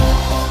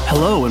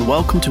Hello and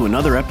welcome to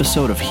another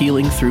episode of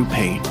Healing Through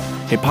Pain,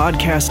 a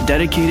podcast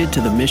dedicated to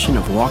the mission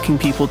of walking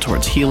people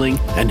towards healing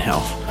and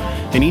health.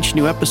 In each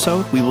new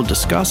episode, we will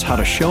discuss how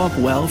to show up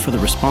well for the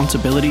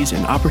responsibilities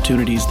and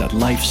opportunities that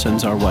life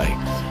sends our way.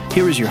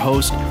 Here is your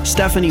host,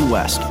 Stephanie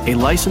West, a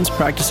licensed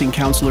practicing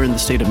counselor in the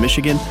state of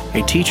Michigan,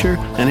 a teacher,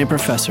 and a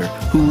professor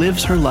who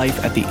lives her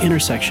life at the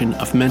intersection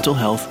of mental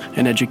health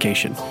and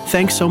education.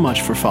 Thanks so much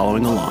for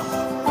following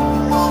along.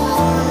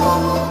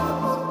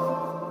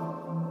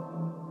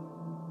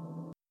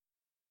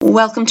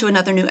 Welcome to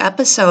another new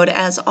episode.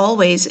 As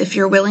always, if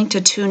you're willing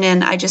to tune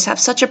in, I just have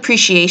such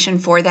appreciation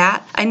for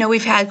that. I know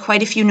we've had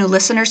quite a few new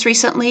listeners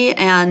recently,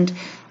 and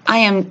I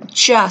am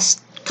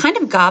just kind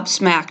of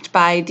gobsmacked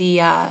by the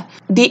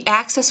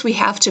access we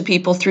have to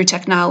people through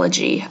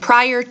technology.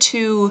 Prior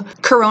to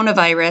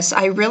coronavirus,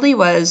 I really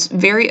was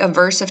very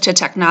aversive to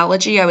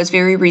technology. I was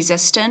very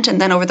resistant, and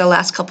then over the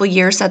last couple of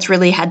years, that's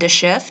really had to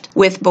shift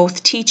with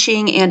both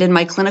teaching and in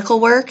my clinical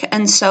work.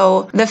 And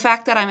so the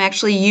fact that I'm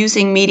actually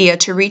using media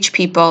to reach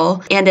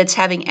people and it's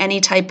having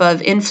any type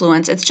of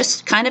influence, it's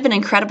just kind of an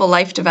incredible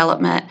life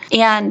development.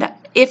 And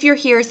if you're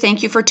here,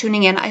 thank you for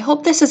tuning in. I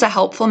hope this is a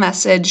helpful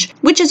message,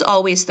 which is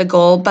always the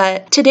goal,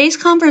 but today's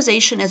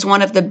conversation is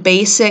one of the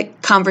basic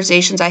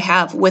conversations I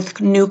have with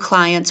new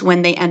clients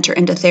when they enter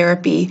into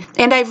therapy.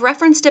 And I've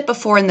referenced it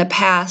before in the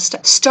past,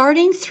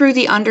 starting through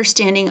the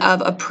understanding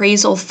of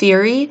appraisal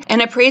theory.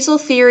 And appraisal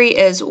theory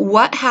is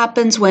what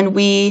happens when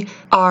we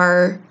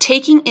are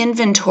taking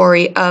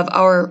inventory of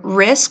our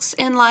risks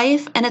in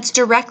life, and it's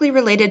directly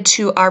related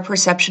to our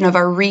perception of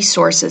our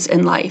resources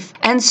in life.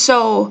 And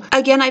so,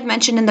 again, I've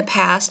mentioned in the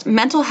past,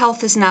 mental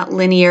health is not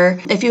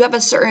linear. If you have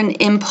a certain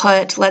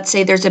input, let's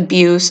say there's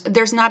abuse,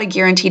 there's not a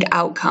guaranteed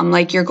outcome,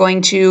 like you're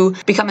going to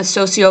become a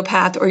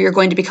sociopath or you're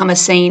going to become a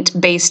saint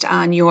based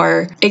on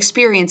your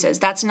experiences.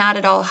 That's not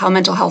at all how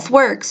mental health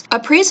works.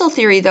 Appraisal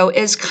theory, though,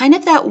 is kind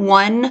of that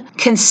one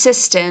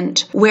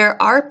consistent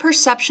where our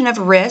perception of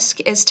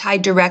risk is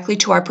tied directly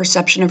to our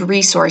perception of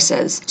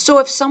resources. So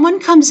if someone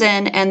comes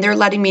in and they're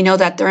letting me know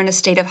that they're in a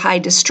state of high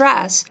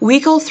distress, we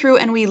go through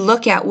and we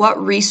look at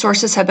what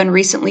resources have been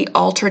recently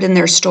altered in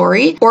their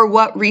story or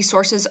what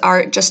resources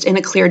are just in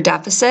a clear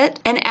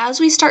deficit. And as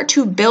we start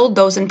to build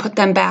those and put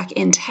them back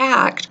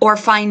intact or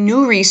find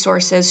new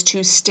resources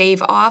to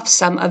stave off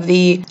some of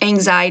the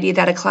anxiety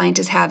that a client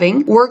is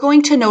having, we're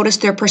going to notice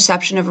their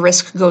perception of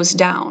risk goes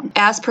down.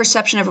 As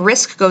perception of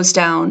risk goes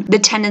down, the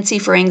tendency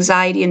for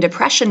anxiety and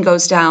depression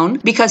goes down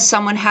because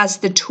someone has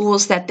the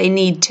tools that they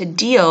need to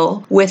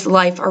deal with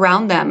life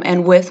around them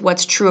and with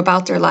what's true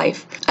about their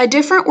life. A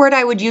different word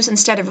I would use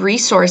instead of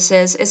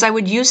resources is I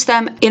would use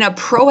them in a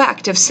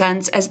proactive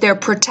sense as they're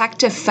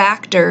protective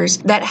factors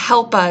that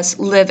help us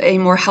live a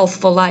more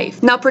healthful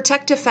life. Now,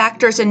 protective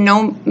factors in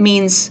no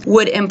means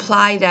would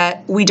imply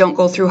that we don't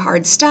go through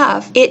hard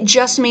stuff. It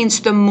just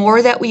means the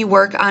more that we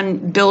work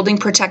on building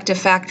protective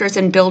factors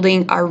and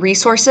building our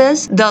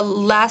resources, the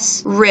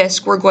less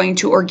risk we're going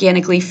to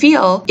organically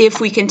feel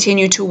if we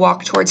continue to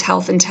walk towards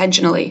health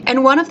intentionally.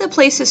 And one of the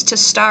places to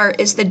start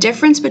is the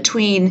difference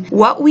between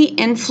what we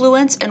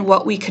influence and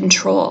what we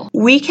control.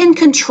 We can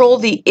control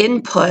the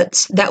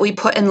inputs that we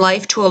put in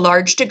life to a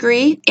large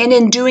degree, and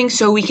in doing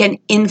so, we can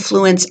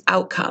influence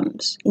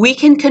outcomes. We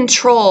can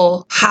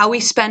control how we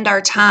spend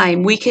our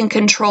time. We can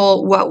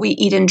control what we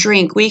eat and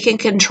drink. We can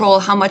control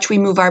how much we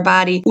move our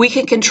body. We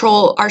can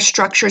control our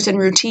structures and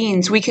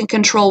routines. We can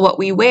control what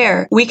we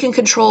wear. We can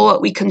control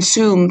what we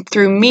consume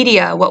through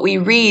media, what we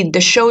read,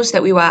 the shows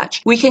that we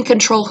watch. We can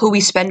control who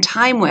we spend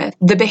time with,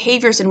 the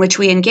behaviors in which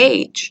we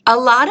engage. A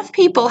lot of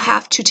people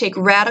have to take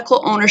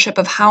radical ownership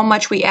of how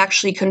much we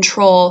actually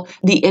control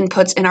the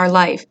inputs in our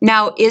life.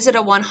 Now, is it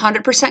a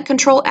 100%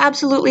 control?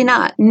 Absolutely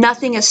not.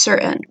 Nothing is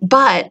certain.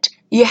 But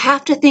you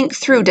have to think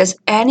through, does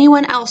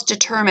anyone else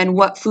determine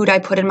what food I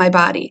put in my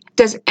body?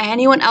 Does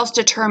anyone else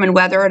determine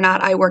whether or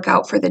not I work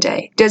out for the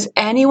day? Does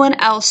anyone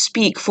else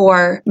speak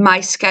for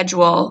my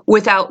schedule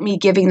without me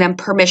giving them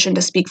permission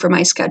to speak for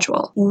my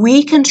schedule?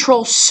 We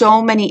control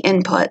so many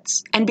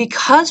inputs. And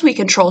because we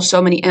control so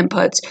many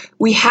inputs,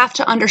 we have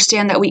to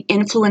understand that we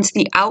influence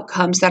the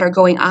outcomes that are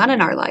going on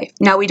in our life.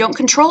 Now, we don't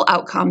control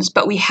outcomes,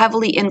 but we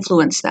heavily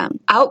influence them.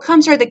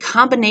 Outcomes are the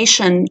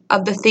combination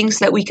of the things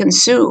that we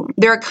consume.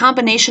 They're a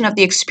combination of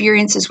the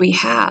experiences we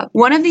have.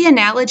 One of the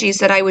analogies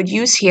that I would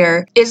use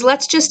here is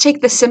let's just take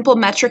the simple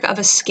metric of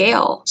a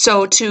scale.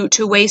 So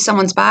to weigh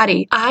someone's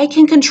body, I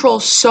can control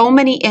so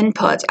many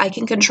inputs. I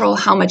can control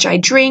how much I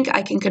drink.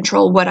 I can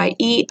control what I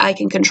eat. I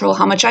can control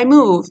how much I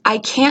move. I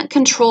can't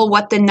control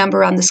what the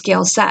number on the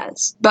scale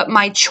says. But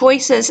my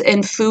choices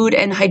in food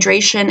and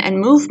hydration and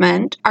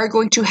movement are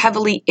going to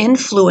heavily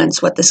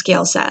influence what the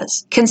scale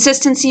says.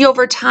 Consistency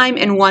over time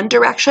in one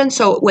direction,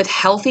 so with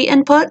healthy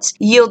inputs,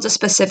 yields a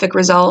specific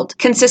result.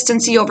 Consistency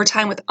consistency over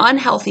time with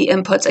unhealthy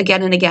inputs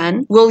again and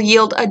again will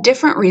yield a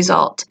different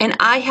result. And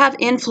I have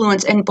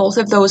influence in both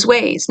of those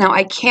ways. Now,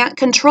 I can't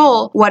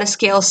control what a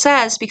scale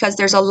says because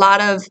there's a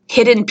lot of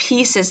hidden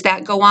pieces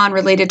that go on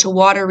related to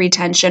water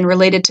retention,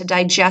 related to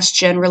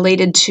digestion,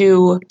 related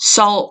to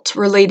salt,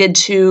 related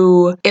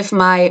to if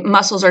my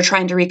muscles are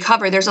trying to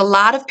recover. There's a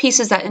lot of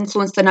pieces that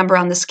influence the number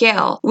on the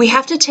scale. We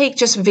have to take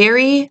just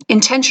very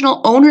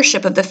intentional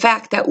ownership of the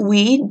fact that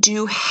we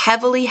do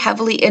heavily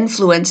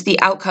influence the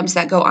outcomes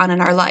that go on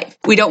in our life.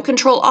 We don't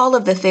control all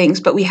of the things,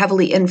 but we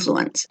heavily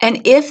influence.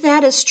 And if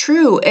that is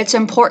true, it's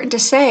important to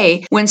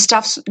say when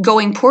stuff's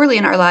going poorly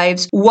in our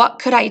lives, what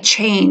could I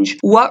change?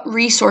 What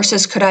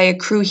resources could I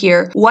accrue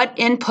here? What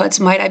inputs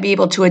might I be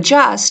able to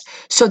adjust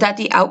so that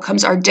the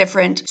outcomes are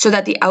different, so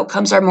that the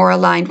outcomes are more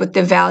aligned with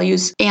the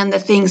values and the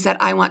things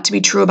that I want to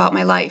be true about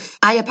my life?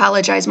 I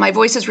apologize. My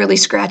voice is really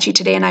scratchy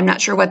today, and I'm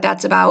not sure what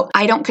that's about.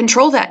 I don't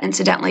control that,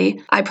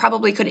 incidentally. I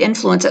probably could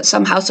influence it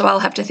somehow, so I'll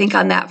have to think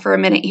on that for a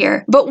minute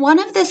here. But one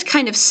of this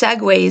kind of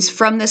segues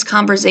from this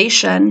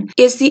conversation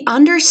is the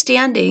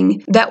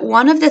understanding that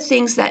one of the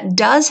things that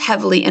does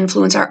heavily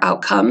influence our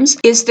outcomes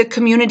is the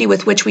community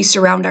with which we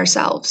surround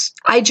ourselves.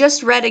 I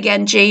just read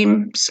again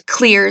James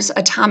Clear's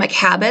Atomic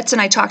Habits,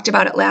 and I talked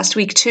about it last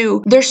week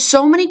too. There's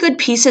so many good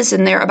pieces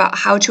in there about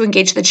how to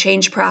engage the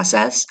change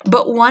process,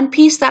 but one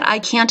piece that I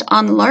can't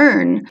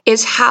unlearn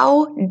is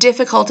how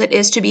difficult it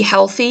is to be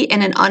healthy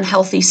in an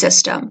unhealthy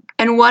system.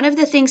 And one of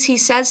the things he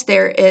says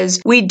there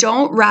is we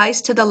don't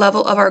rise to the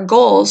level of our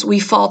goals, we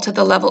fall to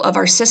the level of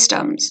our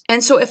systems.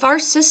 And so if our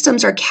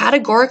systems are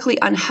categorically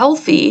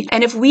unhealthy,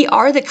 and if we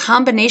are the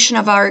combination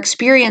of our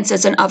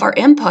experiences and of our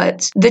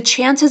inputs, the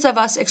chances of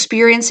us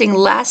experiencing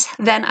less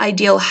than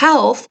ideal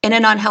health in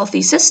an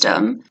unhealthy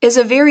system is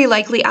a very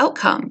likely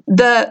outcome.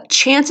 The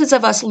chances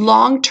of us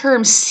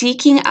long-term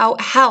seeking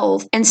out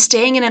health and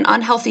staying in an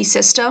unhealthy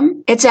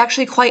system, it's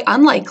actually quite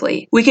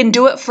unlikely. We can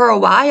do it for a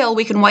while,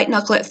 we can white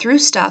knuckle it through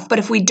stuff, but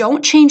if we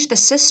don't change the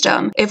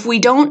system, if we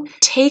don't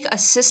take a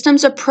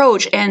systems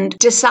approach and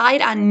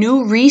decide on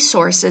new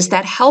resources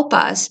that help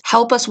us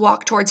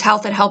walk towards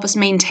health and help us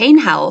maintain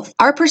health,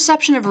 our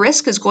perception of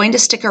risk is going to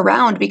stick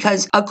around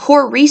because a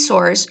core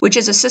resource, which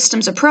is a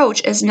systems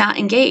approach, is not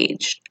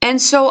engaged.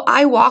 And so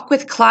I walk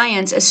with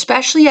clients,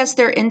 especially as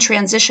they're in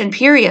transition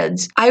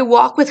periods, I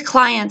walk with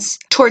clients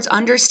towards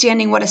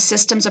understanding what a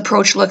systems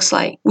approach looks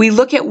like. We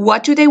look at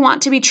what do they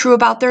want to be true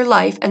about their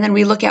life, and then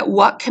we look at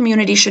what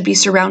community should be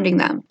surrounding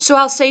them. So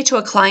I'll say to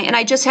a client, and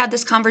I just had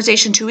this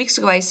conversation 2 weeks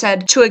ago, I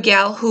said to a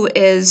gal who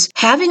is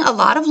having a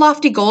lot of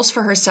lofty goals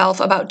for herself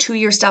about 2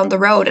 years down the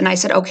road, and I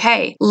said,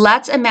 okay,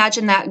 let's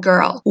imagine that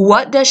girl.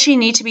 What does she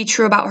need to be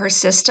true about her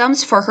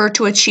systems for her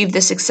to achieve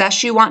the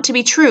success you want to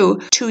be true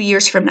 2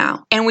 years from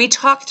now? And we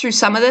talked through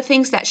some of the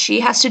things that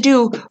she has to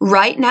do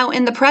right now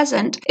in the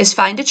present is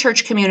find a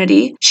church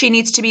community. She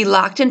needs to be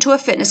locked into a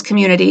fitness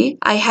community.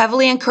 I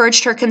heavily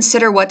encouraged her to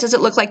consider what does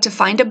it look like to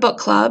find a book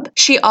club.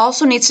 She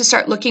also needs to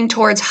start looking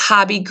towards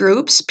hobby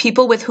groups,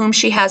 people with whom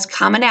she has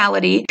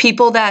commonality,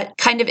 people that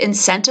kind of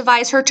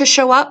incentivize her to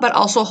show up, but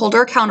also hold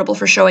her accountable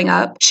for showing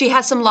up. She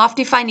has some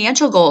lofty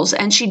financial goals,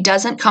 and she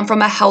doesn't come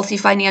from a healthy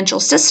financial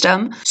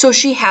system, so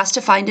she has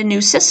to find a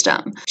new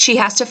system. She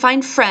has to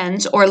find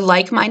friends or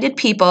like-minded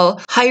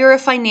people, hire a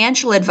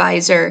financial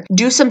advisor,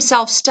 do some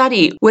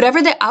self-study.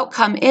 Whatever the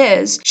outcome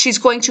is, she's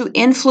going to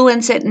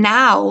influence it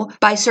now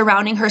by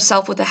surrounding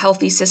herself with a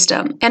healthy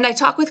system. And I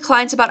talk with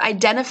clients about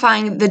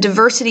identifying the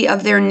diversity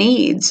of their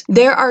needs.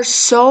 There are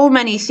so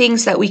many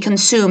things that we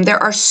consume.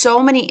 There are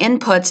so many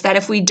inputs that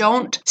if we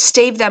don't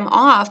stave them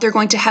off, they're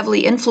going to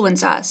heavily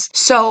influence us.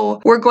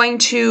 So we're going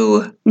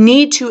to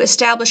need to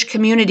establish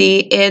community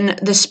in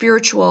the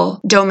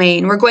spiritual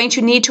domain. We're going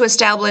to need to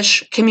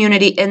establish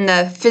community in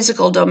the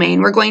physical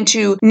domain. We're going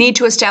to need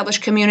to establish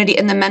community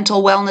in the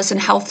mental wellness and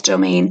health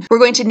domain. We're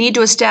going to need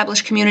to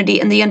establish community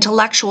in the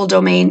intellectual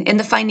domain, in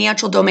the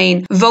financial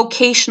domain.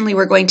 Vocationally,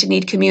 we're going to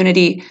need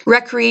community.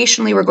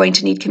 Recreationally, we're going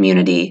to need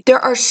community. There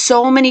are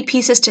so many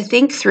pieces to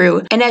think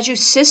through. And as you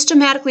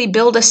systematically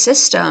build a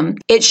system,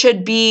 it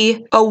should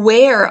be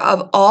aware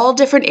of all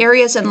different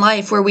areas in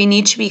life where we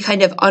need to be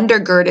kind of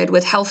undergirded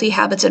with healthy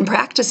habits and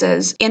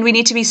practices. And we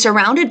need to be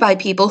surrounded by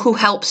people who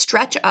help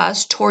stretch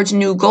us towards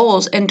new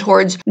goals and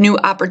towards new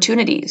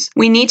opportunities.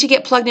 We need to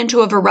get plugged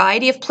into a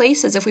variety of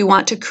places if we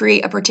want to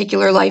create a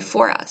particular life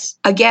for us.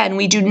 Again,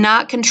 we do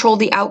not control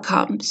the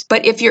outcomes,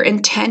 but if you're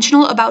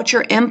intentional about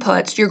your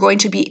inputs, you're going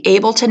to be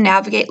able to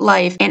navigate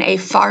life in a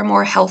far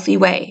more healthy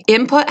way.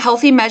 Input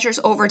healthy measures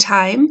over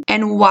time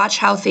and watch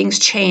how things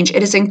change.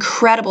 It is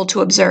incredible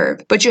to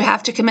observe, but you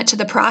have to commit to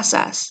the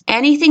process.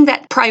 Anything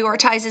that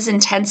prioritizes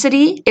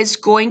intensity is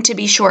going to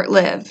be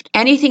short-lived.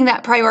 Anything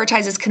that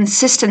prioritizes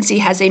consistency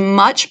has a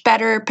much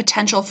better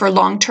potential for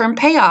long-term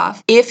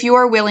payoff if you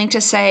are willing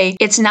to say,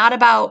 it's not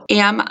about,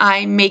 am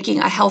I making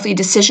a healthy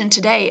decision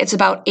today? It's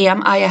about,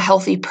 am I a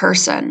healthy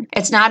person?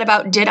 It's not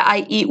about, did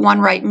I eat one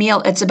right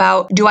meal? It's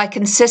about, do I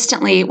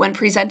consistently, when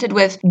presented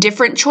with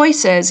different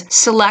choices,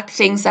 select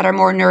things that are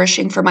more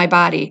nourishing for my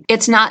body?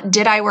 It's not,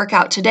 did I work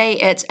out today?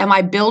 It's, am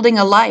I building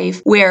a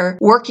life where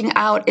working working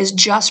out is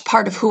just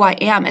part of who I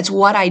am. It's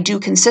what I do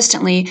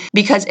consistently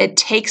because it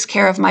takes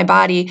care of my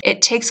body.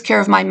 It takes care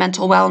of my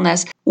mental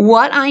wellness.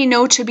 What I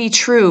know to be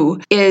true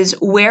is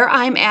where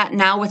I'm at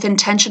now with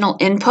intentional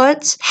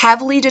inputs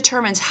heavily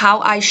determines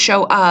how I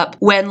show up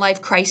when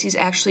life crises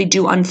actually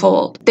do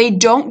unfold. They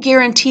don't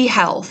guarantee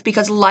health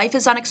because life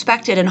is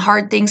unexpected and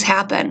hard things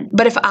happen.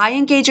 But if I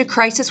engage a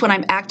crisis when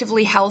I'm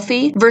actively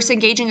healthy versus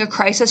engaging a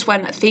crisis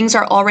when things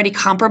are already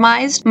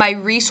compromised, my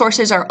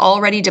resources are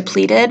already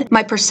depleted,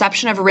 my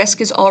perception of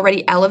risk is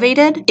already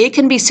elevated, it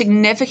can be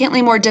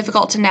significantly more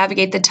difficult to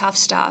navigate the tough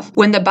stuff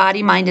when the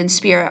body, mind, and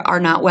spirit are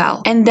not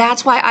well. And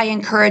that's why I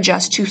encourage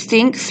us to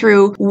think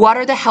through what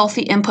are the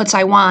healthy inputs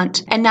I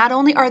want. And not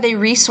only are they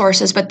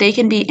resources, but they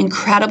can be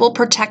incredible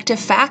protective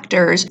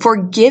factors for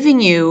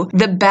giving you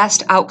the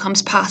best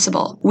outcomes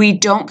possible. We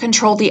don't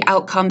control the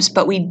outcomes,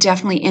 but we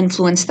definitely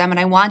influence them. And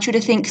I want you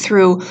to think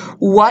through,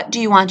 what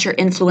do you want your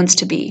influence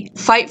to be?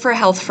 Fight for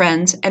health,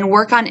 friends, and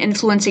work on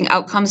influencing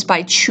outcomes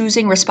by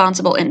choosing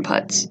responsible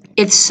inputs.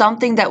 It's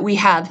something that we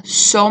have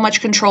so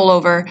much control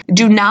over.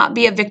 Do not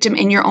be a victim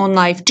in your own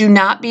life. Do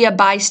not be a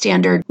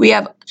bystander. We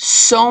have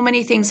so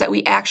many things that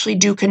we actually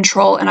do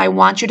control, and I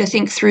want you to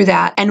think through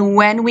that. And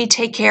when we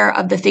take care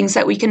of the things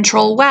that we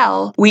control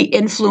well, we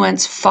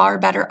influence far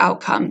better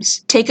outcomes.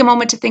 Take a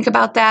moment to think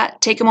about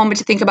that. Take a moment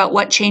to think about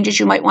what changes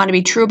you might want to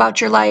be true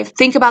about your life.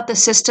 Think about the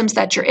systems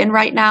that you're in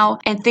right now,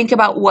 and think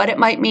about what it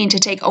might mean to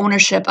take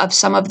ownership of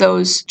some of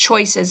those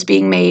choices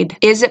being made.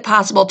 Is it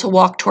possible to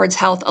walk towards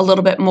health a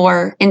little bit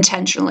more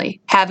intentionally?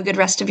 Have a good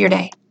rest of your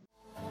day.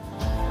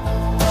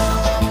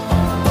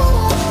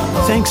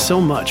 Thanks so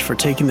much for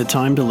taking the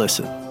time to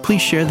listen.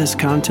 Please share this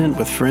content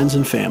with friends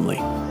and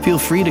family. Feel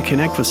free to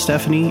connect with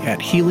Stephanie at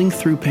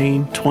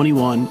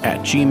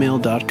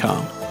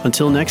healingthroughpain21@gmail.com.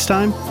 Until next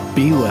time,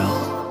 be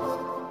well.